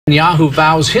Netanyahu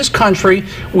vows his country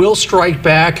will strike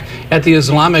back at the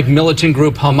Islamic militant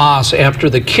group Hamas after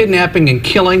the kidnapping and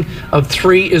killing of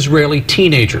 3 Israeli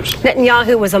teenagers.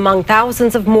 Netanyahu was among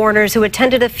thousands of mourners who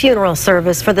attended a funeral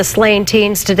service for the slain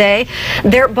teens today.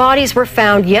 Their bodies were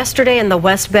found yesterday in the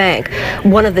West Bank.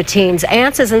 One of the teens'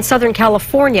 aunts is in Southern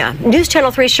California. News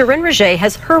Channel 3's Sharon Rajet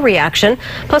has her reaction,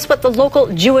 plus what the local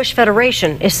Jewish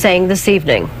Federation is saying this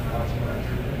evening.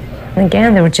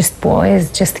 Again, they were just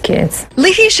boys, just kids.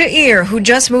 Lihi Sha'ir, who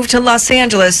just moved to Los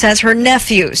Angeles, says her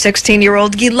nephew,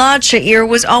 16-year-old Gilad Sha'ir,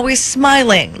 was always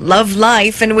smiling, loved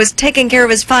life, and was taking care of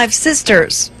his 5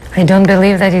 sisters. I don't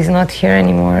believe that he's not here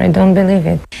anymore. I don't believe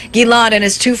it. Gilad and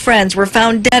his 2 friends were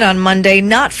found dead on Monday,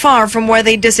 not far from where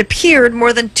they disappeared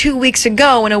more than 2 weeks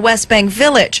ago in a West Bank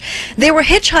village. They were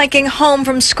hitchhiking home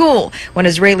from school when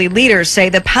Israeli leaders say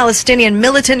the Palestinian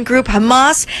militant group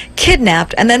Hamas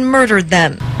kidnapped and then murdered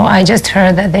them. Oh, I just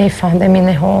heard that they found them in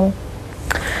a hole,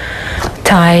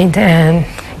 tied, and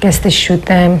I guess they shoot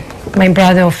them. My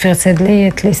brother Ophir said, Lee,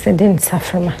 at least they didn't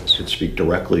suffer much. Could speak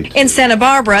directly. In Santa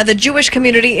Barbara, the Jewish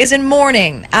community is in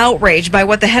mourning, outraged by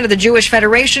what the head of the Jewish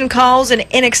Federation calls an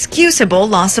inexcusable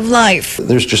loss of life.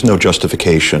 There's just no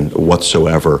justification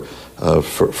whatsoever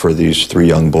for these 3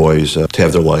 young boys to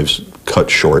have their lives cut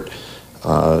short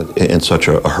in such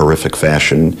a horrific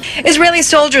fashion. Israeli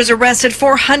soldiers arrested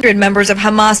 400 members of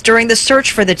Hamas during the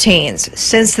search for the teens.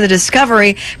 Since the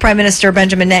discovery, Prime Minister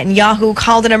Benjamin Netanyahu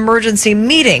called an emergency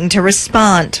meeting to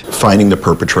respond. Finding the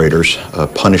perpetrators,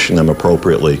 punishing them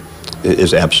appropriately,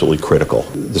 is absolutely critical.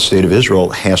 The state of Israel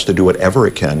has to do whatever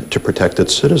it can to protect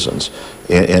its citizens,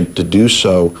 and to do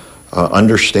so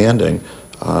understanding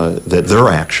that their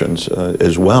actions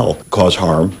as well cause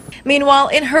harm. Meanwhile,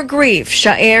 in her grief,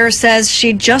 Sha'ir says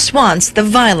she just wants the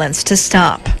violence to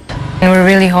stop. And we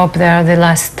really hope they are the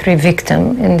last 3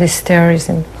 victims in this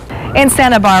terrorism. In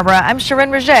Santa Barbara, I'm Sharon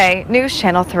Rajet, News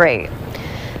Channel 3.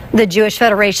 The Jewish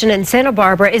Federation in Santa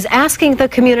Barbara is asking the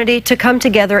community to come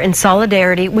together in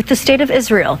solidarity with the state of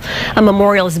Israel. A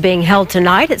memorial is being held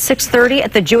tonight at 6:30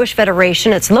 at the Jewish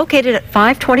Federation. It's located at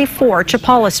 524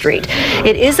 Chapala Street.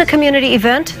 It is a community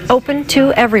event open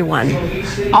to everyone.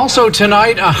 Also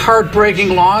tonight, a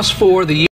heartbreaking loss for the